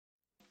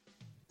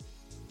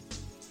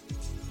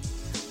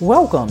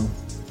Welcome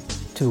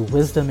to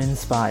Wisdom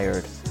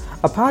Inspired,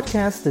 a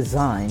podcast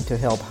designed to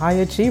help high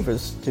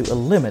achievers to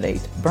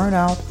eliminate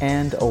burnout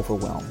and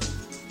overwhelm.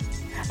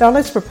 Now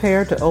let's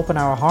prepare to open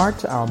our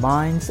hearts, our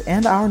minds,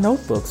 and our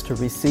notebooks to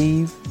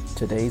receive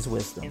today's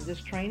wisdom. In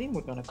this training, we're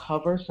going to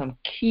cover some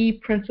key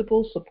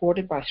principles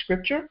supported by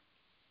Scripture.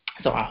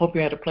 So I hope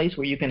you're at a place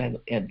where you can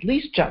at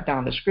least jot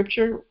down the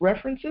Scripture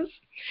references.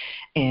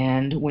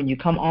 And when you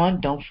come on,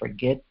 don't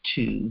forget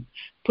to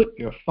put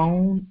your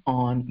phone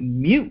on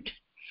mute.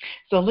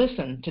 So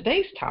listen,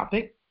 today's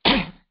topic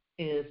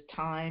is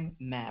time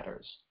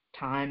matters.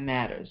 Time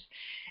matters.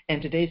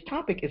 And today's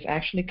topic is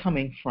actually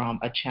coming from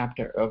a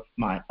chapter of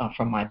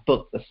from my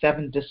book, The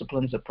 7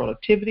 Disciplines of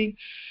Productivity,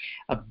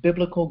 a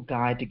biblical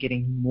guide to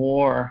getting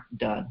more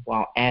done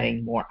while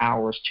adding more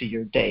hours to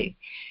your day.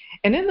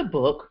 And in the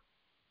book,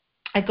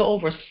 I go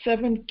over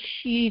 7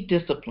 key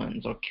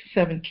disciplines or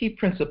 7 key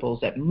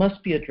principles that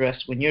must be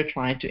addressed when you're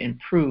trying to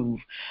improve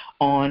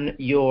on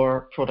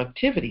your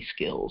productivity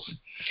skills.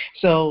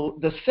 So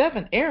the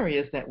 7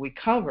 areas that we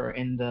cover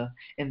in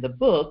the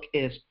book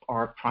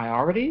are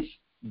priorities,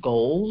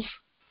 goals,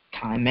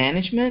 time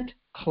management,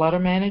 clutter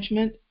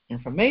management,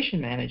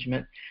 information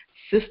management,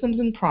 systems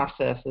and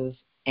processes,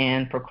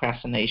 and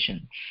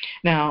procrastination.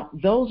 Now,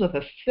 those are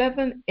the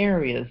 7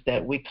 areas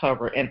that we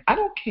cover, and I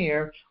don't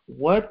care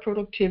what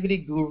productivity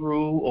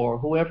guru or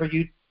whoever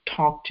you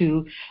talk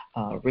to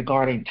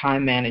regarding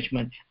time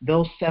management,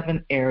 those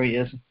 7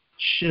 areas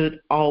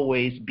should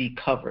always be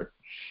covered.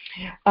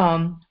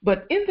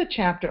 But in the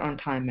chapter on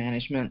time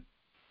management,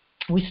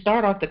 we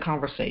start off the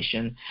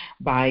conversation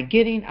by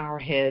getting our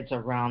heads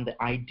around the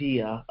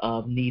idea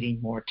of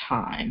needing more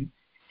time,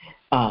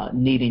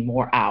 needing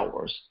more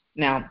hours.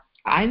 Now,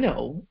 I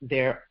know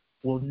there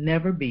will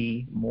never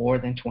be more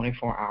than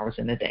 24 hours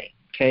in a day,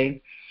 okay?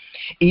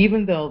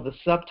 Even though the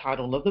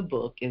subtitle of the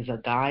book is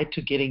a guide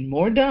to getting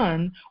more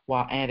done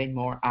while adding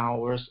more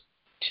hours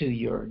to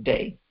your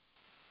day.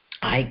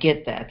 I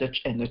get that.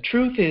 And the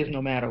truth is,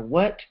 no matter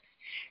what,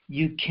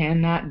 you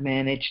cannot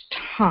manage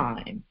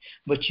time,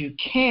 but you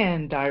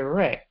can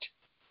direct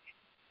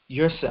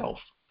yourself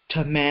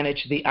to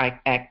manage the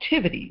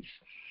activities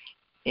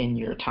in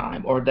your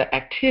time or the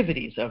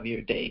activities of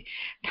your day.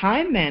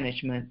 Time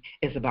management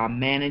is about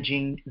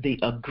managing the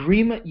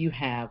agreement you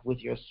have with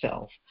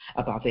yourself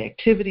about the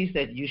activities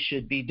that you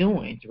should be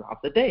doing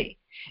throughout the day.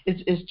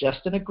 It's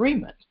just an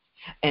agreement.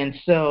 And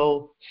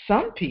so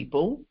some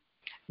people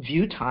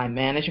view time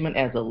management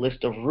as a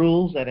list of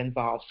rules that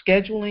involve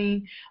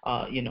scheduling,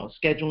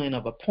 scheduling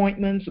of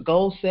appointments,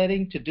 goal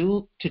setting,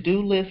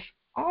 to-do lists,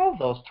 all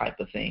those type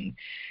of things.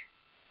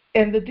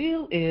 And the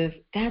deal is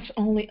that's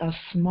only a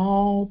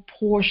small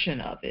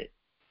portion of it,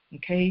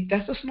 okay?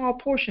 That's a small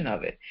portion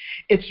of it.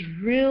 It's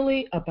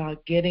really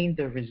about getting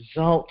the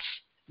results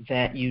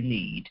that you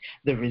need,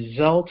 the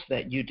results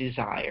that you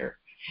desire.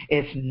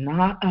 It's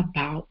not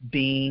about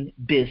being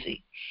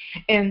busy.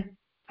 And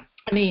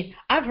I mean,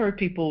 I've heard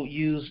people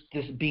use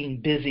this being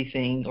busy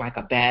thing like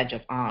a badge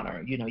of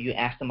honor. You know, you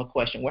ask them a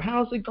question, well,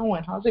 how's it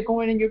going? How's it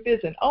going in your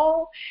business?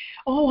 Oh,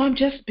 I'm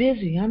just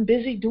busy. I'm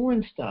busy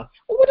doing stuff.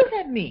 Well, what does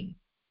that mean?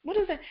 What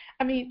is that?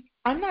 I mean,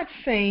 I'm not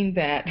saying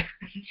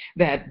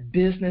that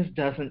business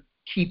doesn't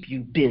keep you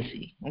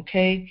busy,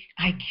 okay?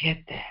 I get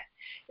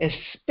that,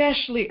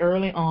 especially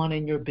early on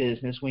in your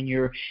business when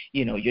you're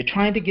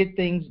trying to get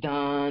things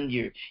done,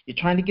 you're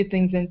trying to get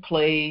things in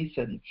place,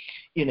 and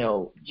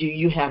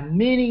you have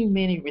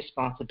many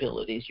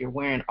responsibilities. You're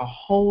wearing a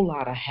whole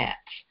lot of hats,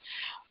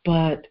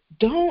 but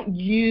don't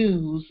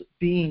use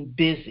being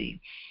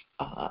busy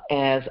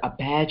as a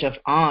badge of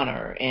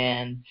honor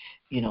and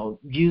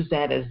use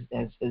that as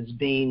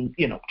being,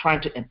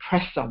 trying to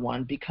impress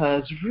someone,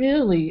 because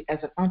really, as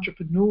an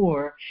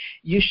entrepreneur,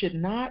 you should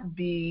not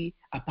be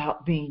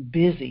about being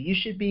busy. You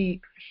should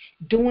be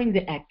doing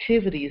the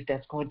activities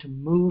that's going to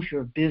move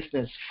your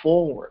business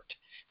forward.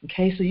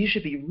 Okay, so you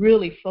should be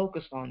really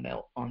focused on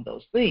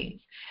those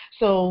things.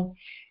 So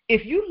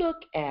if you look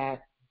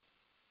at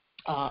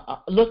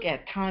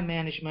time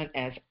management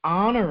as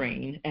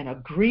honoring an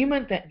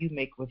agreement that you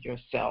make with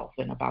yourself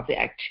and about the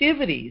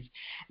activities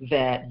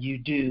that you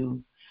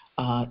do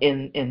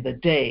in the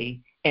day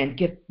and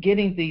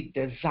getting the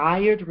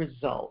desired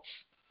results.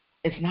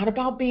 It's not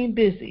about being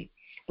busy,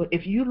 but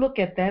if you look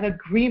at that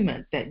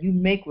agreement that you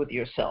make with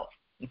yourself,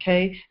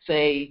 okay,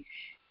 say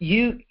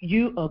you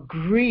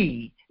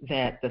agree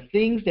that the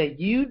things that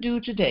you do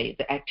today,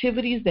 the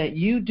activities that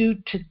you do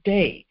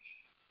today,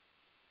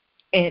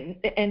 and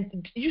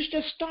you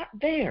just start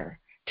there.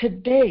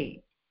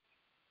 Today,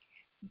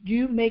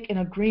 you make an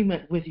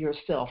agreement with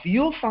yourself.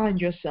 You'll find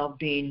yourself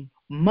being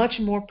much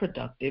more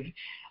productive,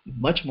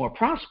 much more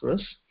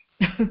prosperous,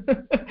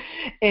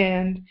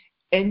 and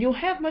you'll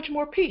have much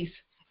more peace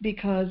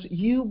because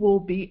you will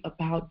be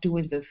about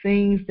doing the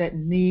things that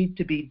need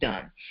to be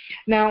done.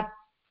 Now,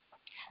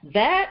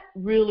 that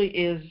really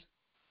is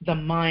the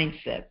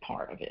mindset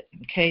part of it,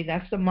 okay?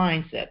 That's the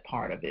mindset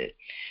part of it.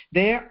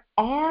 There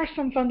are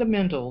some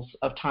fundamentals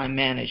of time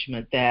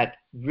management that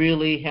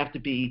really have to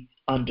be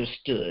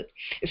understood,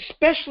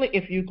 especially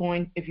if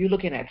you're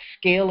looking at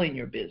scaling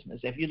your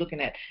business, if you're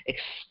looking at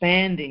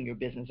expanding your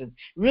business and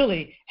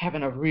really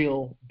having a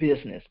real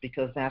business,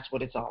 because that's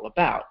what it's all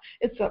about.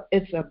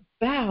 It's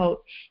about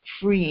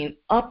freeing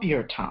up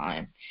your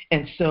time.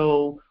 And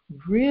so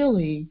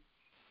really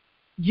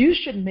you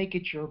should make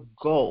it your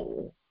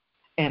goal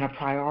and a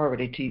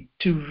priority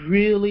to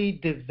really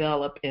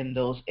develop in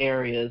those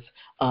areas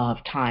of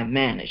time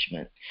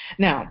management.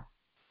 Now,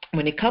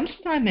 when it comes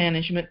to time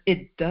management,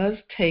 it does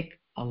take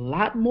a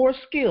lot more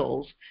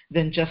skills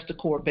than just the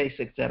core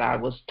basics that I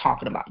was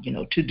talking about,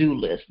 to-do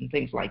lists and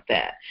things like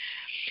that.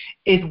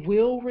 It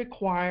will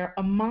require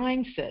a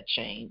mindset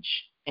change,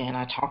 and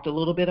I talked a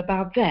little bit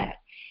about that.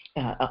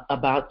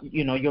 About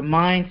your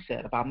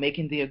mindset, about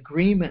making the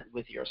agreement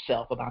with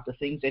yourself about the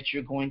things that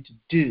you're going to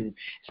do.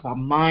 It's about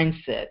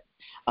mindset,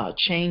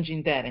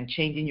 changing that and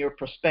changing your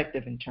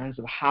perspective in terms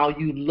of how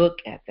you look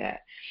at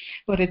that.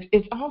 But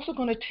it's also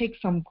going to take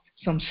some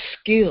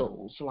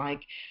skills like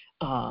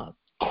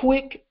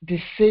quick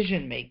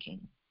decision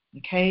making.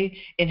 Okay,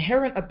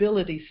 inherent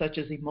abilities such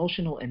as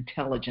emotional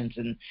intelligence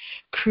and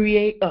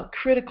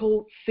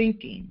critical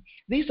thinking.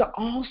 These are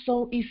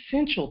also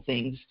essential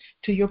things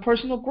to your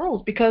personal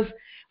growth because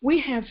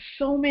we have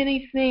so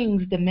many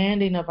things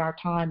demanding of our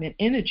time and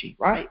energy,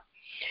 right?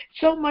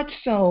 So much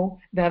so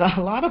that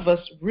a lot of us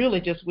really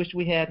just wish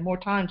we had more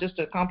time just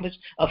to accomplish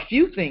a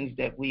few things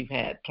that we've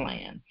had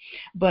planned.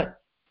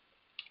 But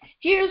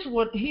here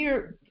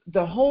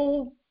the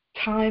whole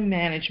time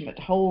management,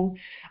 whole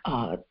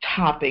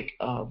topic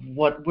of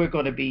what we're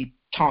going to be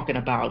talking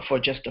about for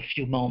just a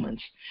few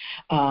moments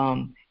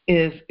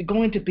is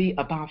going to be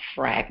about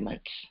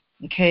fragments,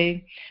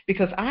 okay?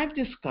 Because I've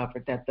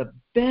discovered that the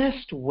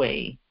best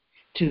way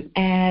to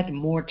add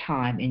more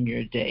time in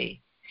your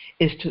day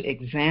is to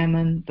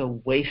examine the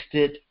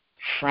wasted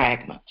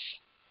fragments,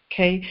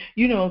 okay?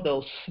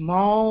 Those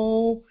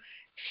small,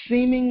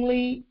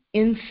 seemingly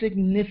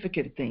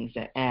insignificant things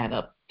that add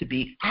up to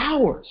be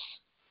hours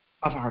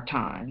of our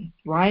time,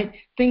 right?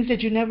 Things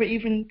that you never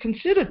even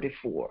considered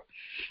before.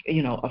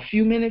 A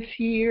few minutes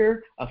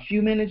here, a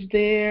few minutes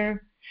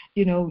there.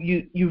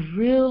 You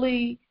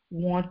really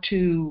want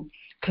to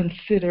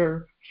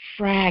consider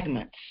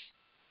fragments,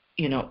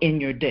 in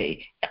your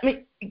day. I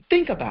mean,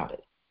 think about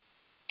it.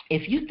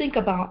 If you think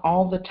about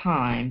all the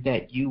time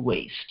that you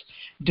waste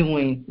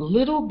doing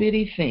little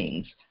bitty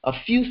things, a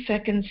few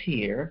seconds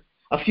here,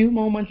 a few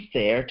moments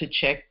there to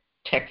check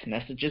text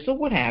messages or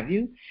what have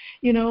you,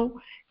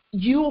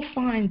 you'll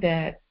find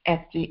that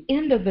at the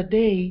end of the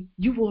day,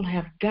 you will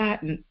have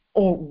gotten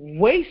or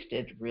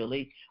wasted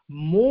really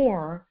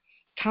more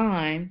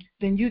time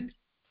than you,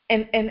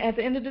 and at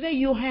the end of the day,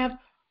 you'll have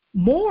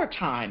more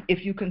time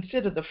if you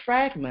consider the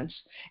fragments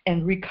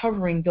and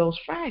recovering those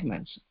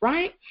fragments,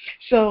 right?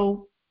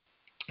 So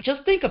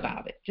just think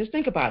about it. Just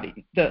think about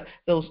it.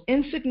 Those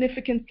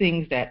insignificant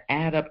things that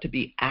add up to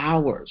be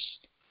hours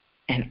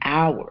and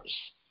hours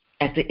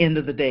at the end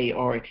of the day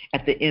or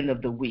at the end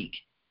of the week.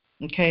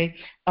 Okay,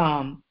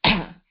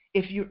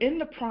 if you're in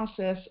the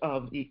process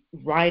of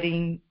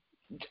writing,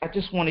 I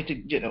just wanted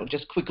to,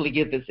 just quickly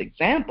give this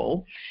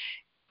example.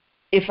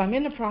 If I'm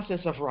in the process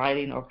of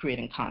writing or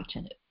creating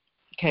content,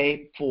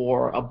 okay,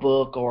 for a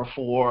book or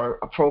for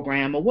a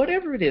program or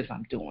whatever it is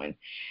I'm doing,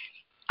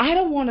 I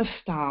don't want to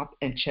stop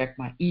and check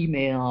my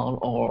email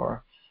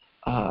or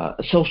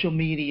social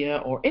media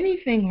or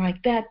anything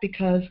like that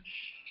because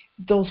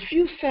those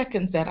few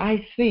seconds that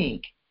I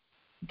think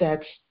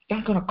that's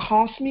not going to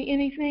cost me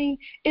anything,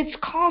 it's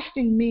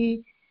costing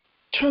me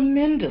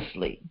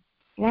tremendously,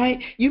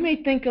 right? You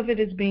may think of it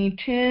as being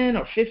 10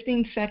 or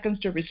 15 seconds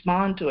to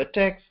respond to a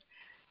text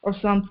or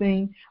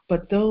something,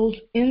 but those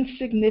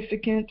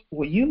insignificant,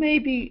 you may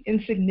be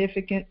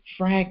insignificant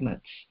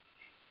fragments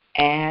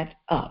add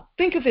up.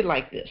 Think of it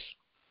like this.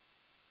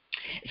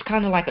 It's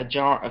kind of like a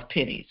jar of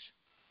pennies,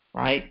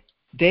 right?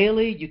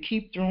 Daily, you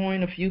keep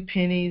throwing a few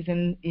pennies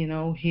and,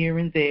 here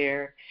and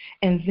there,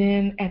 and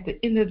then at the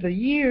end of the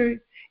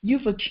year,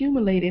 you've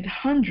accumulated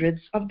hundreds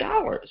of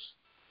dollars,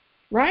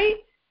 right?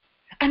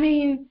 I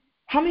mean,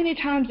 how many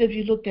times have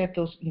you looked at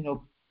those,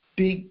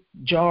 big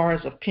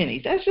jars of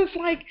pennies? That's just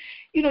like,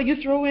 you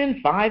throw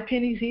in 5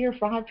 pennies here,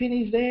 5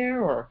 pennies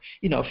there, or,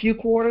 a few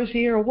quarters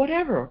here or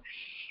whatever.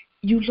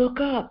 You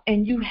look up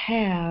and you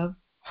have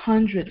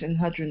hundreds and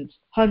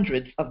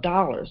hundreds of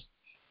dollars,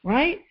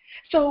 right?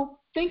 So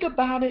think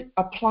about it,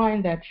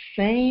 applying that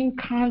same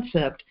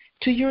concept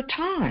to your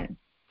time.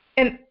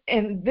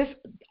 And this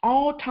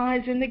all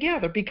ties in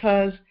together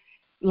because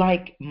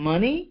like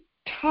money,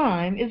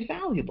 time is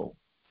valuable.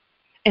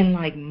 And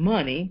like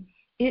money,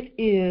 it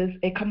is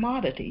a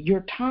commodity.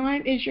 Your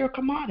time is your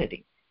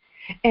commodity.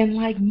 And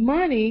like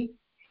money,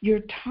 your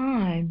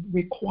time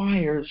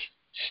requires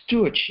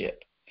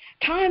stewardship.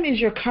 Time is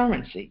your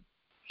currency.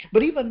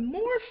 But even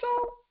more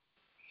so,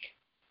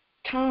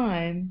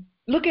 time,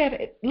 look at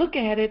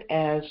it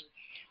as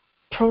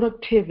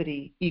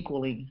productivity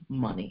equaling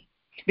money.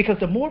 Because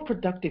the more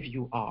productive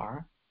you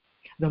are,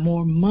 the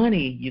more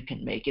money you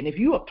can make. And if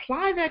you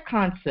apply that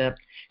concept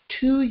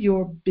to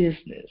your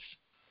business,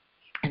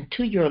 and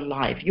to your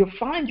life. You'll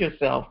find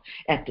yourself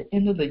at the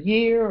end of the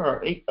year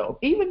or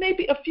even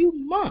maybe a few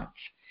months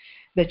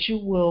that you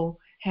will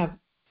have,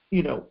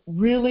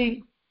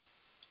 really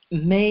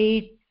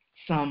made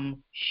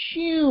some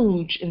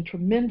huge and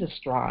tremendous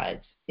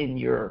strides in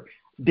your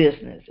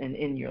business and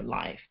in your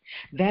life.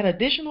 That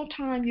additional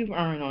time you've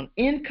earned on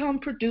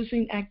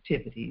income-producing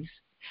activities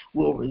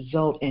will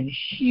result in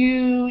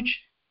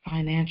huge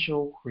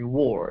financial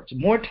rewards.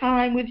 More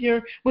time with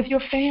your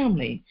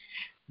family,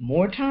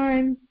 more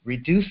time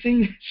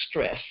reducing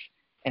stress.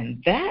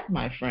 And that,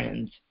 my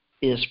friends,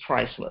 is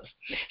priceless.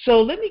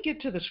 So let me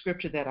get to the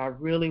scripture that I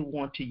really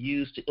want to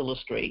use to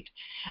illustrate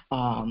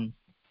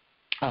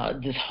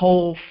this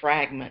whole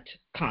fragment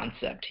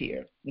concept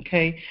here.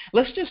 Okay,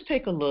 let's just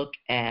take a look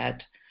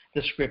at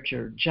the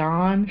scripture,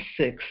 John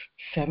 6,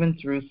 7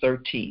 through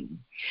 13.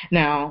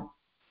 Now,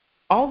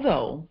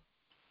 although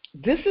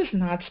this is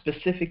not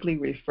specifically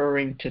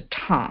referring to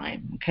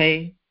time,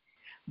 okay,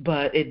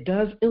 but it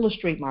does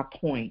illustrate my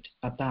point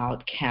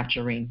about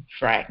capturing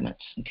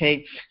fragments,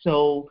 okay?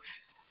 So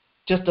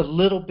just a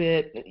little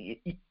bit,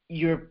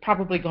 you're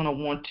probably going to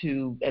want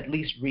to at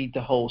least read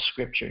the whole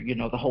scripture,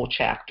 the whole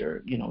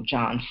chapter,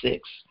 John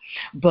 6.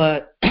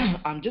 But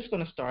I'm just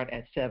going to start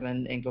at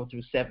 7 and go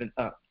through 7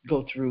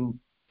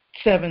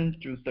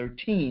 through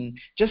 13,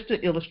 just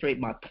to illustrate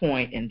my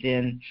point, and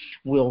then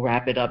we'll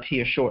wrap it up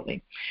here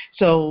shortly.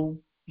 So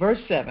verse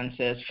 7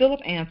 says, Philip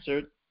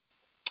answered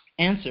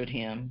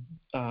him,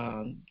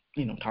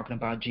 talking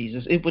about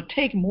Jesus, it would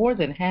take more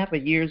than half a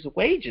year's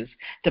wages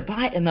to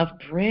buy enough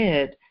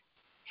bread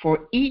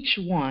for each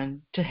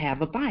one to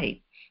have a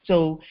bite.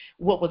 So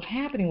what was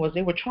happening was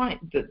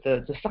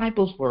the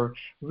disciples were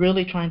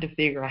really trying to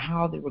figure out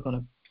how they were going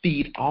to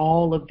feed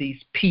all of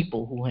these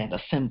people who had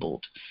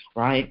assembled,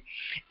 right?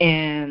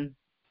 And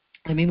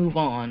let me move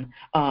on.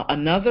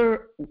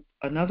 Another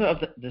of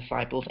the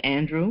disciples,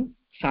 Andrew,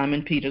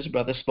 Simon Peter's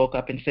brother, spoke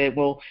up and said,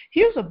 well,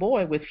 here's a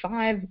boy with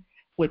five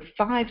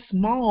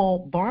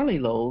small barley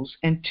loaves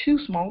and 2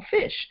 small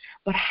fish.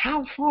 But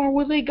how far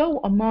will they go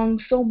among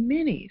so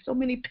many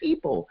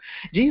people?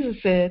 Jesus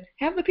said,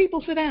 have the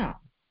people sit down.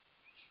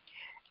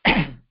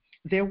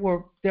 There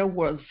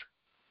was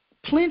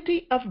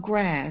plenty of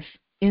grass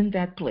in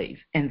that place,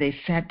 and they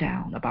sat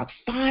down. About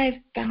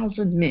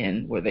 5,000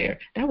 men were there.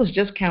 That was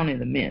just counting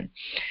the men.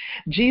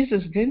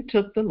 Jesus then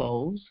took the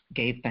loaves,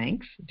 gave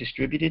thanks,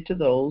 distributed to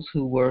those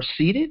who were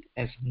seated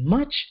as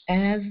much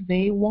as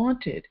they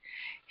wanted.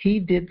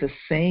 He did the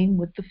same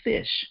with the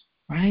fish,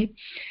 right?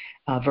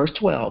 Verse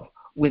 12,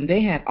 when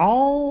they had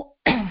all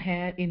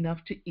had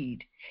enough to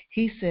eat,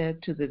 he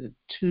said to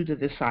the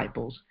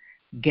disciples,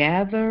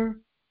 gather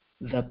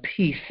the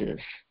pieces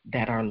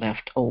that are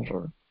left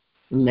over.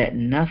 Let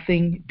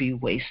nothing be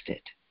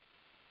wasted.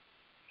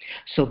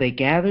 So they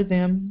gathered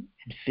them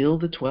and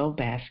filled the 12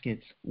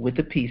 baskets with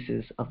the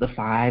pieces of the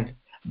 5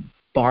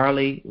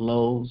 barley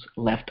loaves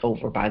left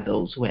over by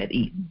those who had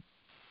eaten.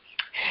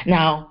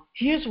 Now,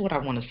 here's what I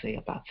want to say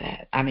about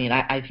that. I mean,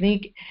 I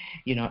think,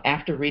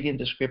 after reading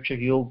the scripture,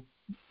 you'll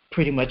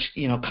pretty much,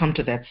 come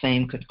to that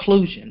same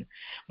conclusion.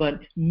 But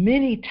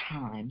many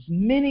times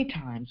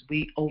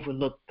we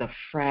overlook the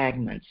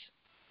fragments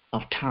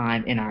of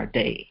time in our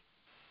day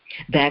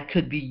that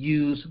could be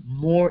used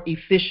more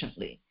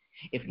efficiently.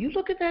 If you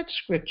look at that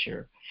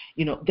scripture,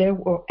 there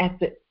were at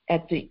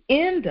the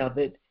end of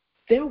it,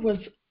 there was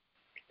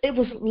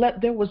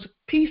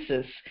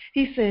pieces.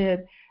 He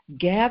said,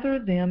 gather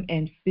them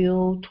and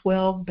fill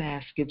 12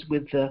 baskets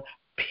with the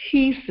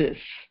pieces.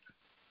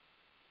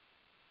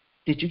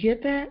 Did you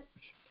get that?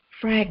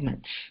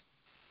 Fragments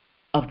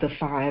of the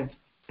 5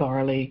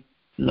 barley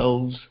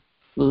loaves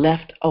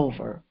left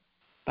over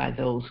by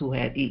those who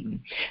had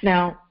eaten.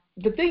 Now,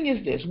 the thing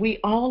is this, we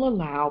all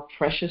allow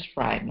precious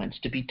fragments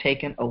to be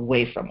taken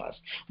away from us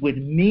with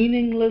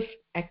meaningless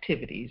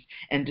activities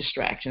and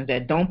distractions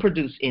that don't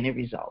produce any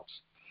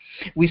results.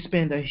 We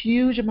spend a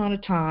huge amount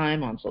of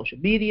time on social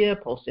media,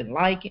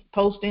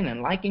 posting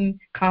and liking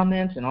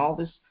comments and all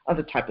this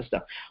other type of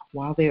stuff.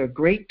 While they are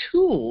great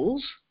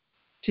tools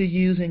to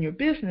use in your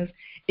business,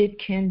 it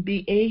can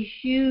be a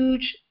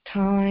huge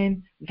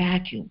time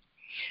vacuum.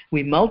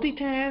 We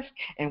multitask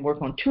and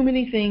work on too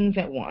many things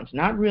at once,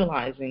 not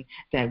realizing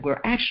that we're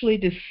actually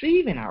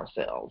deceiving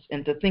ourselves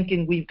into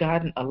thinking we've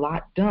gotten a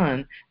lot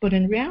done, but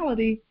in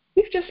reality,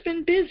 we've just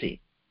been busy,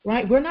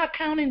 right? We're not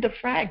counting the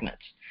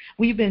fragments.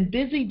 We've been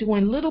busy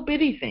doing little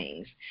bitty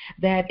things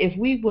that if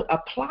we would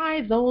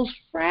apply those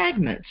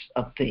fragments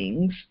of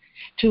things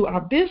to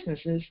our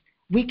businesses,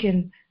 we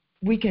can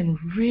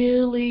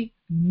really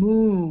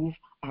move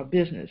our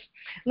business.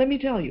 Let me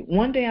tell you,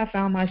 one day I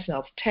found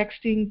myself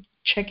texting,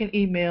 checking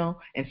email,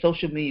 and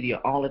social media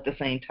all at the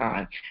same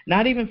time,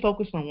 not even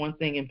focused on one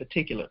thing in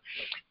particular.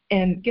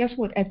 And guess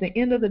what? At the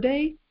end of the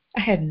day, I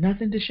had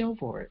nothing to show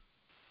for it.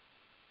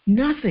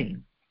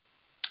 Nothing.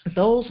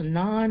 Those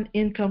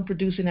non-income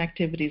producing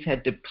activities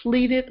had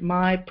depleted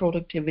my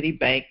productivity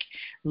bank,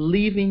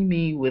 leaving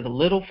me with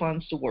little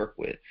funds to work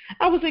with.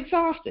 I was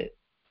exhausted,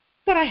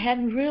 but I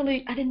didn't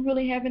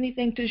really have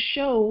anything to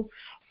show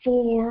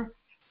for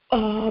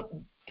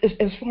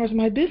as far as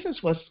my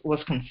business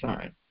was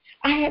concerned.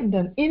 I hadn't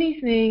done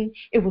anything.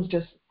 It was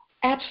just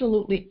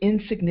absolutely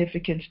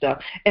insignificant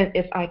stuff. And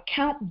if I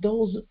count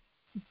those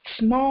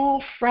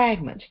small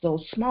fragments,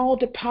 those small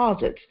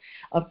deposits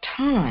of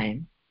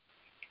time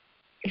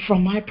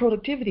from my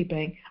productivity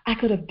bank, I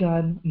could have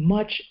done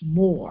much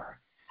more.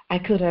 I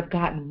could have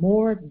gotten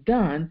more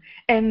done.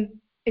 And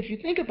if you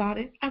think about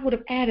it, I would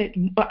have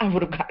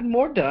gotten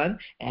more done,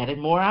 added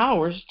more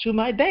hours to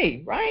my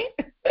day, right?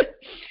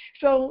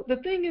 So the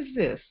thing is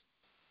this.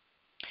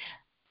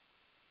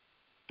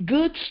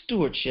 Good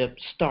stewardship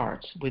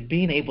starts with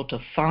being able to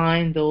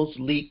find those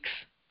leaks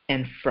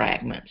and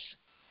fragments.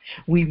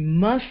 We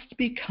must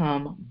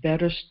become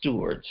better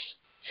stewards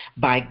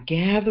by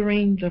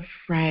gathering the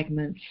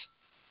fragments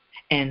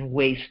and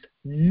waste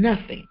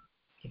nothing.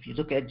 If you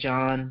look at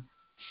John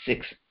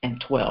 6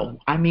 and 12,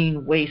 I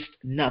mean waste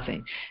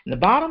nothing. And the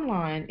bottom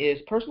line is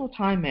personal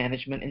time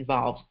management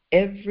involves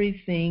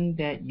everything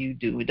that you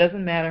do. It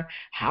doesn't matter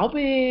how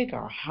big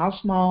or how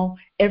small,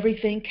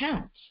 everything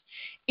counts.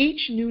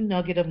 Each new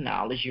nugget of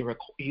knowledge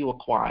you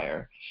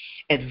acquire,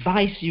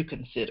 advice you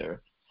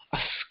consider, a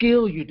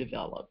skill you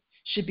develop,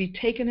 should be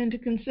taken into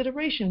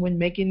consideration when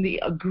making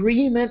the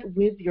agreement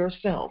with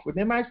yourself.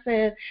 Remember I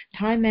said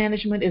time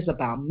management is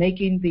about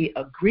making the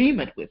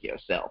agreement with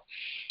yourself,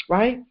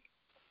 right?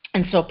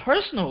 And so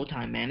personal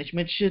time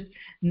management should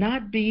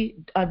not be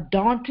a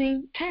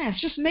daunting task.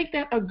 Just make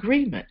that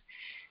agreement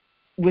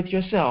with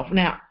yourself.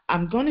 Now,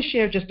 I'm going to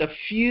share just a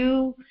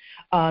few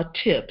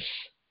tips,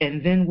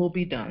 and then we'll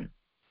be done.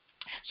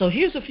 So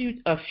here's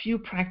a few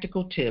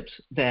practical tips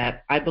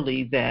that I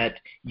believe that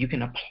you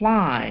can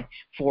apply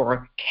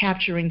for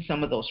capturing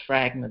some of those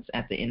fragments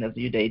at the end of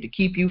your day to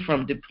keep you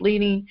from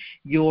depleting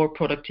your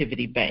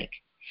productivity bank.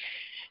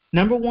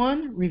 Number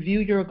one,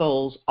 review your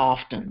goals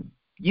often.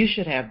 You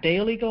should have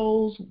daily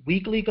goals,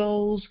 weekly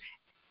goals,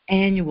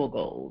 annual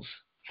goals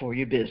for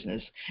your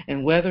business.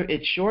 And whether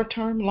it's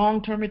short-term,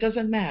 long-term, it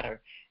doesn't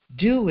matter.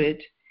 Do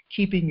it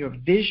keeping your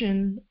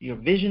vision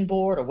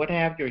board or what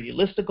have you, or your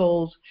list of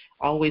goals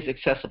always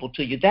accessible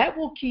to you. That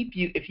will keep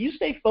you, if you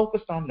stay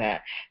focused on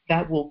that,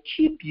 that will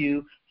keep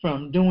you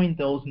from doing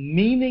those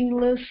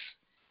meaningless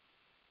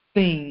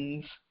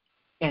things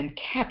and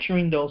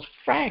capturing those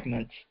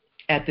fragments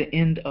at the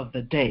end of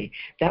the day.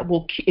 That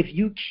will, if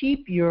you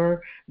keep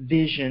your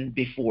vision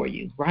before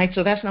you, right?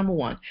 So that's number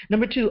one.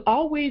 Number two,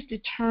 always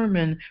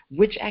determine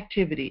which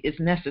activity is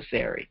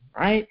necessary,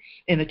 right,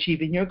 in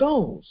achieving your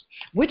goals.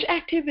 Which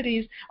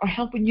activities are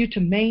helping you to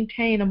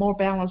maintain a more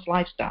balanced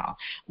lifestyle,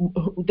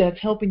 that's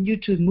helping you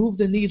to move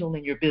the needle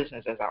in your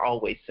business, as I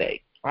always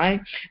say, right?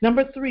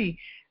 Number three,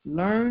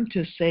 learn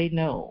to say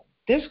no.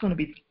 There's going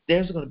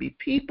to be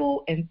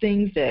people and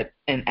things and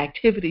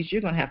activities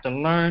you're going to have to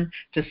learn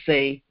to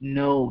say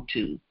no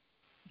to.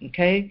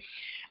 Okay?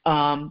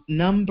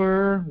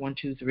 Number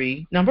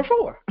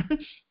 4,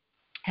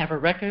 have a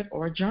record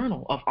or a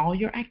journal of all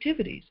your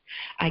activities.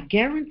 I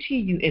guarantee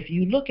you, if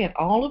you look at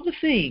all of the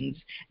things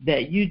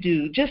that you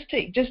do, just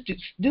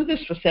do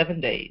this for 7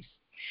 days.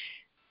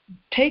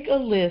 Take a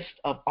list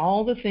of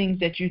all the things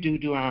that you do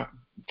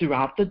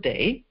throughout the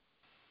day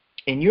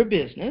in your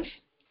business,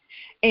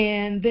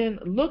 and then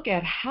look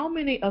at how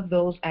many of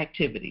those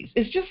activities.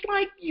 It's just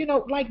like,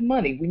 like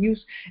money. When you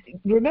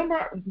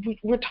remember,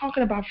 we're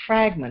talking about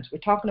fragments. We're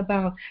talking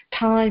about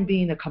time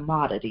being a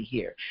commodity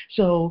here.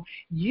 So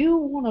you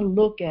want to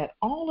look at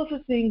all of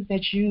the things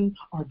that you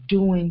are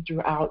doing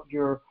throughout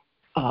your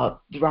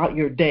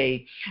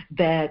day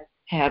that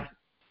have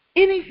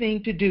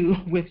anything to do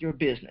with your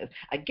business.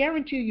 I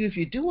guarantee you, if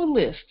you do a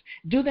list,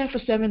 do that for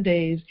 7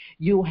 days,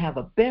 you'll have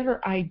a better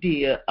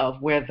idea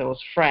of where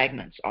those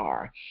fragments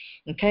are.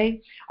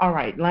 Okay? All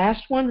right,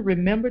 last one,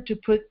 remember to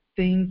put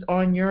things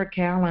on your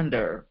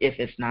calendar. If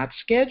it's not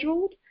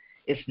scheduled,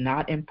 it's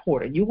not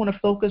important. You want to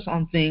focus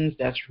on things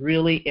that's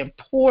really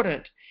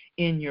important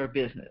in your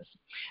business.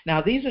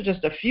 Now, these are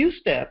just a few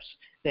steps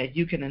that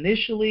you can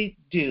initially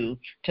do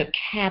to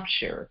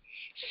capture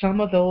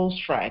some of those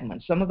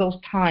fragments, some of those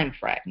time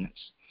fragments.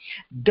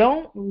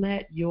 Don't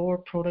let your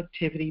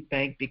productivity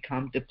bank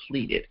become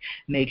depleted.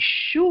 Make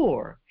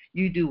sure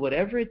you do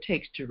whatever it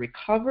takes to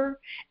recover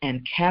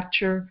and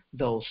capture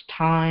those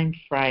time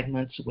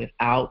fragments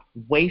without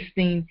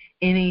wasting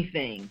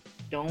anything.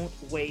 Don't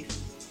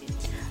waste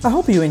anything. I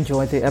hope you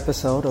enjoyed the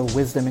episode of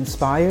Wisdom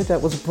Inspired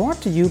that was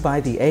brought to you by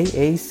the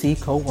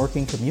AAC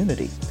Co-working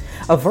Community,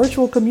 a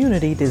virtual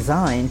community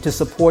designed to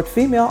support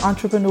female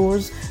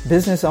entrepreneurs,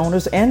 business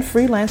owners, and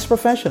freelance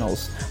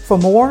professionals. For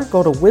more,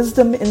 go to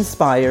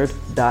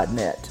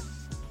wisdominspired.net.